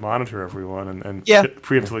plan to monitor everyone and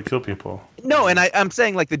preemptively kill people. No, and I'm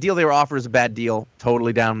saying like the deal they were offered is a bad deal.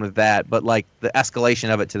 Totally down with that, but like the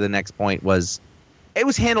escalation of it to the next point was. It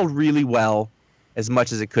was handled really well, as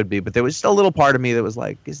much as it could be, but there was just a little part of me that was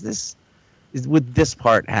like, would this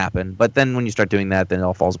part happen? But then when you start doing that, then it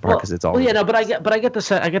all falls apart because it's all. Well, but I get the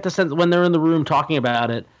sense when they're in the room talking about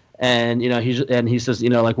it, and he says,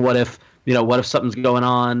 like, what if something's going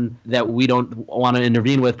on that we don't want to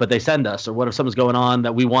intervene with, but they send us, or what if something's going on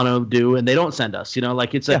that we want to do and they don't send us?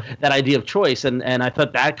 Like it's that idea of choice, and I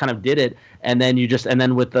thought that kind of did it. And then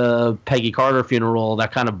then with the Peggy Carter funeral,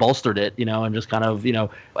 that kind of bolstered it, and just kind of,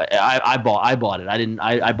 I bought it.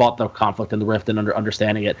 I bought the conflict and the rift and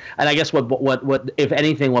understanding it. And I guess what if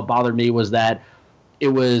anything, what bothered me was that it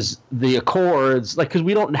was the Accords, like, because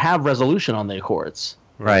we don't have resolution on the Accords.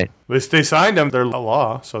 Right. They signed them. They're a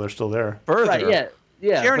law, so they're still there. Further. Right,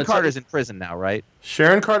 yeah. Sharon Carter's in prison now, right?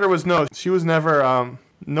 Sharon Carter was she was never.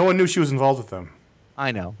 No one knew she was involved with them.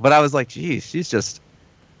 I know, but I was like, geez, she's just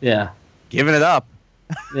giving it up.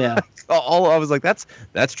 Yeah. I was like, that's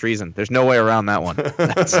treason. There's no way around that one.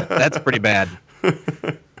 That's pretty bad.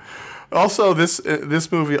 Also,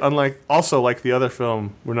 this movie, like the other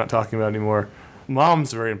film we're not talking about anymore,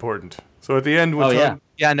 mom's very important. So at the end, when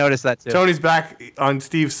I noticed that too. Tony's back on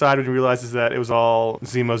Steve's side when he realizes that it was all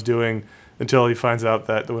Zemo's doing, until he finds out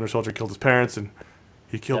that the Winter Soldier killed his parents and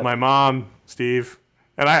he killed my mom, Steve.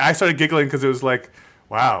 And I started giggling because it was like,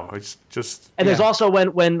 wow, it's just. And there's also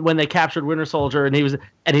when they captured Winter Soldier and he was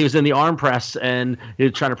in the arm press and he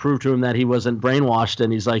was trying to prove to him that he wasn't brainwashed,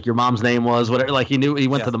 and he's like, your mom's name was whatever. Like he knew he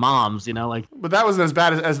went to the moms, like. But that wasn't as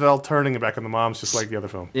bad as them turning it back on the moms, just like the other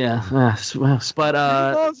film. Yeah, but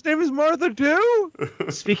mom's name is Martha too.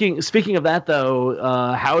 Speaking of that though,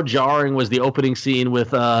 how jarring was the opening scene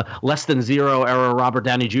with Less Than Zero era Robert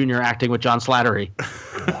Downey Jr. acting with John Slattery?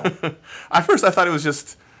 At first, I thought it was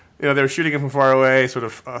just. They were shooting him from far away, sort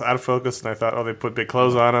of out of focus, and I thought, they put big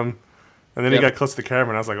clothes on him. And then he got close to the camera,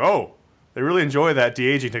 and I was like, they really enjoy that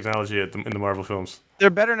de-aging technology in the Marvel films.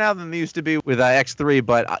 They're better now than they used to be with X3,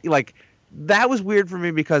 but that was weird for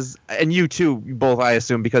me because, and you too, both, I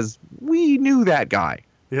assume, because we knew that guy.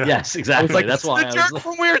 Yeah. Yes, exactly. That's why the jerk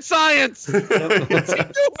from Weird Science. What's he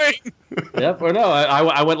doing? Yep. Or no,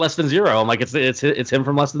 I went Less Than Zero. I'm like, it's him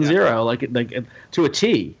from Less Than Zero, like to a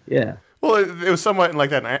T. Yeah. Well, it was somewhat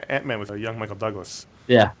like that in Ant-Man with a young Michael Douglas.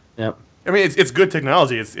 Yeah. Yep. I mean, it's good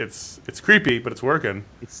technology. It's creepy, but it's working.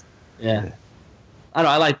 I don't know.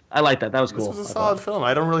 I like that. That was cool. This was a solid film.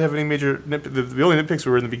 I don't really have any major the only nitpicks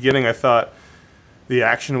were in the beginning. I thought the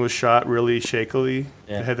action was shot really shakily.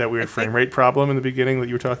 Yeah. It had that weird frame rate problem in the beginning that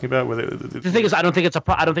you were talking about. The thing is, I don't think it's a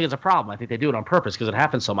problem. I think they do it on purpose because it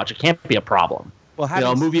happens so much. It can't be a problem. Well,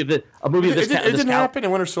 a movie of this. It didn't happen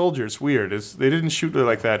in Winter Soldier. It's weird. They didn't shoot it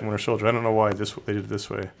like that in Winter Soldier. I don't know why they did it this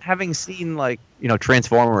way. Having seen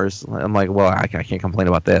Transformers, I'm like, well, I can't complain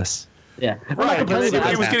about this. Yeah, right.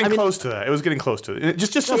 It was getting close to that. It was getting close to it.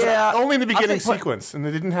 Just only in the beginning sequence, and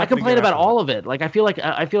they didn't have. I complain about all of it. Like I feel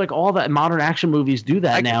like all the modern action movies do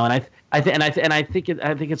that now, and I think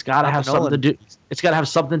it's got to have something to do. It's got to have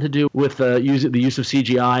something to do with the use of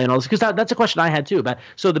CGI and all this. Because that's a question I had too. About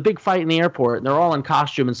the big fight in the airport, and they're all in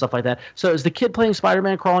costume and stuff like that. So is the kid playing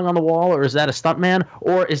Spider-Man crawling on the wall, or is that a stuntman,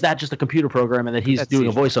 or is that just a computer program and that he's doing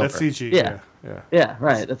a voiceover? That's CG. Yeah.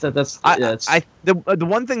 Right. The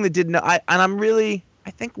one thing that didn't.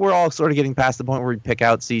 I think we're all sort of getting past the point where we pick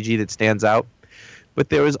out CG that stands out. But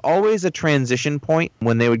there was always a transition point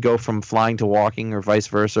when they would go from flying to walking or vice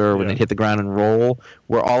versa, or when they'd hit the ground and roll,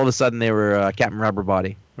 where all of a sudden they were Captain Rubber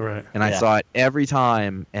Body. Right. And I saw it every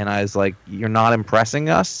time, and I was like, you're not impressing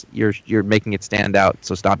us. You're making it stand out,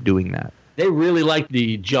 so stop doing that. They really like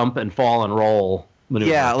the jump and fall and roll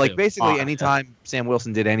maneuver. Yeah, basically anytime Sam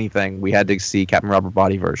Wilson did anything, we had to see Captain Rubber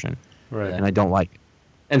Body version. Right. And I don't like it.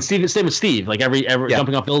 And same with Steve, like every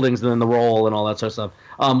jumping up buildings and then the roll and all that sort of stuff.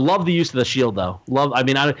 Love the use of the shield though.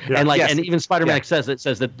 And even Spider-Man says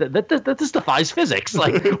that this defies physics.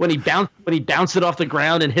 Like when he bounced it off the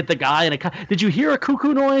ground and hit the guy, and did you hear a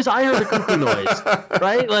cuckoo noise? I heard a cuckoo noise,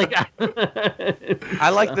 right? Like I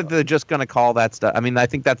like that they're just gonna call that stuff. I mean, I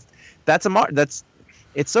think that's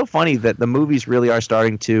it's so funny that the movies really are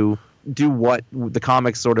starting to do what the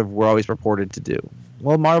comics sort of were always purported to do.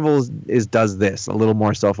 Well, Marvel does this a little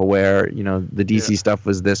more self-aware. The DC stuff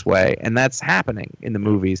was this way, and that's happening in the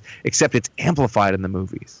movies. Except it's amplified in the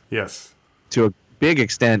movies. Yes, to a big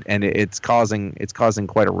extent, and it's causing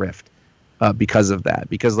quite a rift because of that.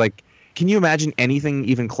 Because can you imagine anything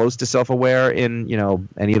even close to self-aware in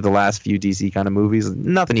any of the last few DC kind of movies?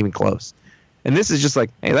 Nothing even close. And this is just like,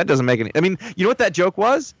 hey, that doesn't make any. I mean, you know what that joke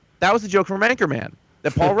was? That was the joke from Anchorman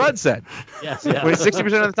that Paul Rudd said. Yes, yeah. When 60%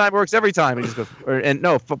 of the time works every time. He just goes,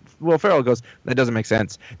 Will Ferrell goes, that doesn't make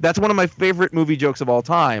sense. That's one of my favorite movie jokes of all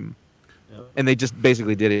time. Yep. And they just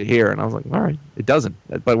basically did it here. And I was like, all right, it doesn't.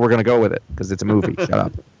 But we're going to go with it because it's a movie. Shut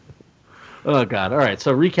up. Oh, God. All right.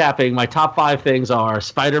 So recapping, my top 5 things are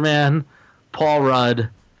Spider-Man, Paul Rudd,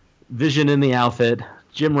 Vision in the outfit,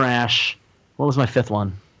 Jim Rash. What was my 5th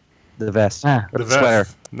one? The vest. The sweater.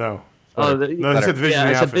 Vest. No. No, he said Vision in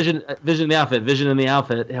the outfit. Vision in the outfit. Vision in the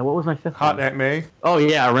outfit. Yeah, what was my 5th Hot one? Aunt May? Oh,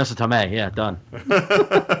 yeah, Marissa Tomei. Yeah, done.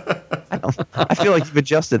 I feel like you've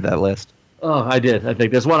adjusted that list. Oh, I did. I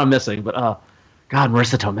think there's one I'm missing, but God,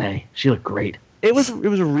 Marissa Tomei. She looked great. It was a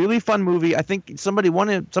really fun movie. I think somebody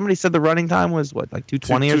said the running time was what, like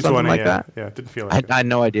 220 or something like that. Yeah, it didn't feel like I had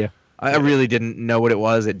no idea. I really didn't know what it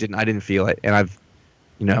was. I didn't feel it, and I've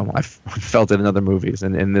felt it in other movies,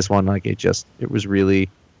 and in this one, like it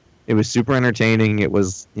was super entertaining. It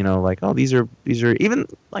was, like, oh, these are even,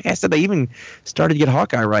 like I said, they even started to get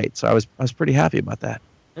Hawkeye right, so I was pretty happy about that.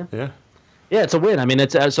 Yeah. Yeah, it's a win. I mean,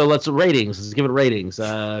 it's so let's ratings. Let's give it ratings.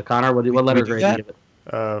 Connor, what letter grade do you give it?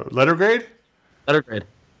 Letter grade? Letter grade.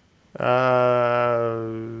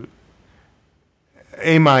 A-.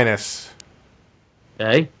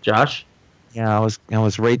 Okay, Josh. Yeah, I was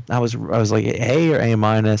like A or A-.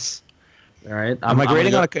 All right. Am I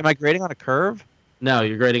grading on a curve? No,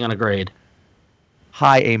 you're grading on a grade.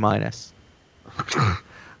 High A-. All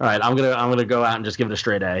right, I'm gonna go out and just give it a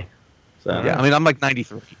straight A. So yeah, I mean, I'm like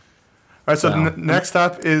 93. All right, so next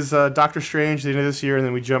up is Doctor Strange, the end of this year, and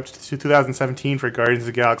then we jumped to 2017 for Guardians of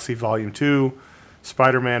the Galaxy Volume 2,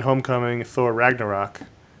 Spider-Man Homecoming, Thor Ragnarok,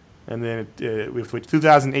 and then we have to wait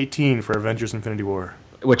 2018 for Avengers Infinity War.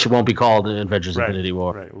 Which won't be called Avengers Infinity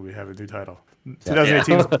War. Right, we have a new title.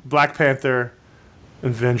 2018 is Black Panther,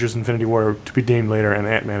 Avengers Infinity War, to be named later, and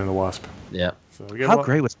Ant-Man and the Wasp. Yeah. So how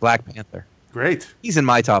great was Black Panther? Great. He's in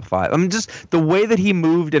my top 5. I mean, just the way that he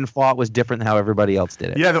moved and fought was different than how everybody else did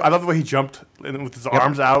it. Yeah, I love the way he jumped with his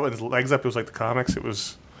arms out and his legs up. It was like the comics. It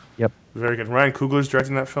was very good. Ryan Coogler's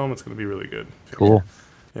directing that film. It's going to be really good. Cool.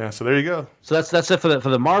 Yeah, so there you go. So that's it for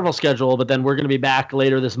the Marvel schedule. But then we're going to be back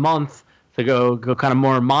later this month to go kind of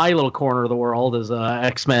more in my little corner of the world as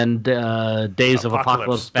X-Men Days of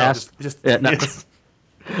Apocalypse Past. Yes.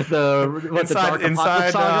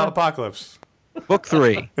 Inside Apocalypse. Book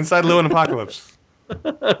 3. Inside Lewin Apocalypse.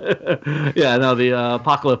 Yeah, no, the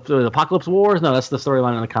Apocalypse Wars. No, that's the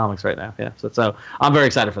storyline in the comics right now. Yeah, so I'm very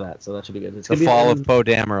excited for that. So that should be good. It's the fall of Poe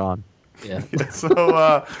Dameron. Yeah. So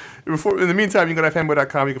in the meantime, you can go to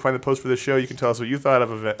fanboy.com. You can find the post for this show. You can tell us what you thought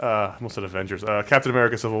of almost said Avengers, Captain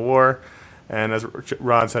America: Civil War, and as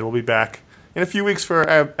Ron said, we'll be back in a few weeks for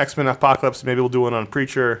X-Men Apocalypse. Maybe we'll do one on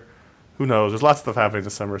Preacher. Who knows? There's lots of stuff happening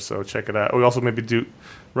this summer, so check it out. We also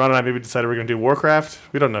Ron and I decided we're going to do Warcraft.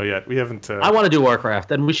 We don't know yet. We haven't. I want to do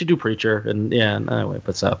Warcraft, and we should do Preacher, and anyway,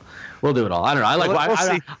 but so we'll do it all. I don't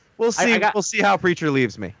know. We'll see how Preacher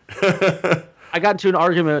leaves me. I got into an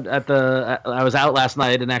argument I was out last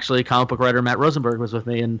night, and actually comic book writer Matt Rosenberg was with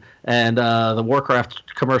me, and the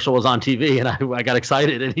Warcraft commercial was on TV, and I got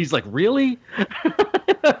excited, and he's like, "Really?"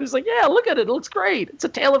 I was like, "Yeah, look at it. It looks great. It's a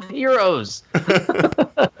tale of heroes."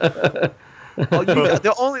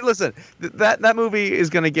 Listen. That movie is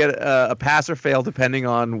going to get a pass or fail depending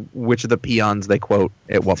on which of the peons they quote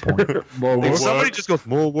at what point. If somebody just goes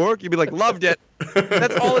more work, you'd be like, "Loved it."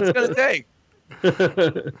 That's all it's going to take.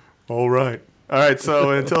 All right.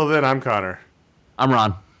 So until then, I'm Connor. I'm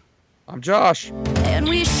Ron. I'm Josh. And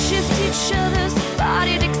we shift each other's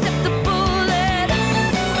body to